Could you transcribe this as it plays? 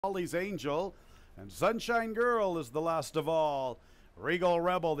Holly's Angel, and Sunshine Girl is the last of all. Regal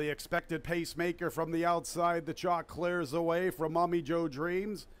Rebel, the expected pacemaker from the outside. The chalk clears away from Mi Jo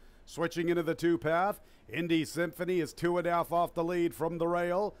Dreams. Switching into the two-path, Indie Symphony is 2.5 off the lead from the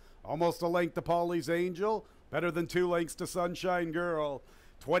rail. Almost a length to Polly's Angel. Better than 2 lengths to Sunshine Girl.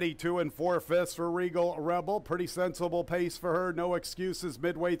 22 4/5 for Regal Rebel. Pretty sensible pace for her. No excuses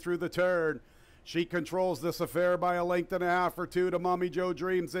midway through the turn. She controls this affair by 1.5 or 2 to Mi Jo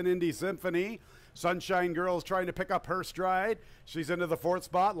Dreams and Indie Symphony. Sunshine Girl's trying to pick up her stride. She's into the 4th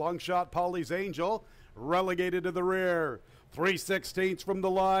spot. Long shot Polly's Angel. Relegated to the rear. 3/16 from the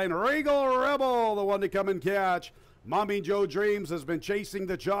line. Regal Rebel, the one to come and catch. Mi Jo Dreams has been chasing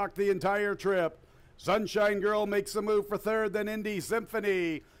the chalk the entire trip. Sunshine Girl makes a move for 3rd, then Indie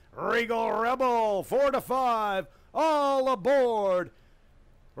Symphony. Regal Rebel, 4 to 5. All aboard.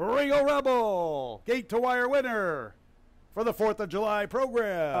 Regal Rebel, gate to wire winner for the 4th of July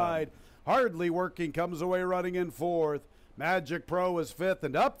program. Hardly Working comes away running in 4th. Magic Pro is 5th,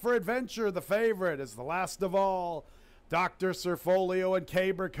 and Up for Adventure, the favorite, is the last of all. Dr. CerFolio and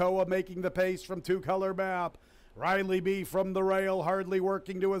Keiber Coa making the pace from 2-color map. Riley B from the rail, Hardly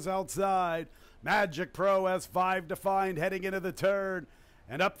Working to his outside. Magic Pro has 5 to find heading into the turn,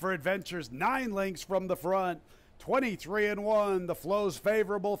 and Up for Adventure's 9 lengths from the front. 23 1. The flow's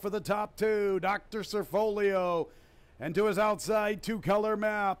favorable for the top 2. Dr. CerFolio, and to his outside 2-color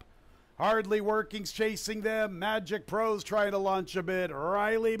map. Hardly Working's chasing them. Magic Pro's trying to launch a bit.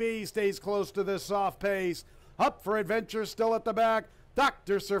 Riley B stays close to this soft pace. Up for Adventure still at the back.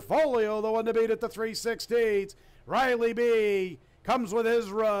 Dr. CerFolio, the one to beat at the 3/16. Riley B comes with his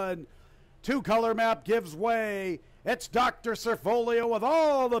run. 2-color map gives way. It's Dr. CerFolio with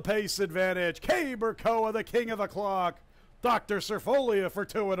all the pace advantage. Keiber Coa, the king of the clock. Dr. CerFolio for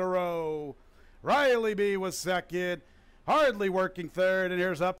 2 in a row. Riley B was 2nd. Hardly Working 3rd, and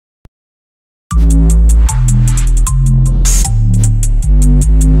here's Up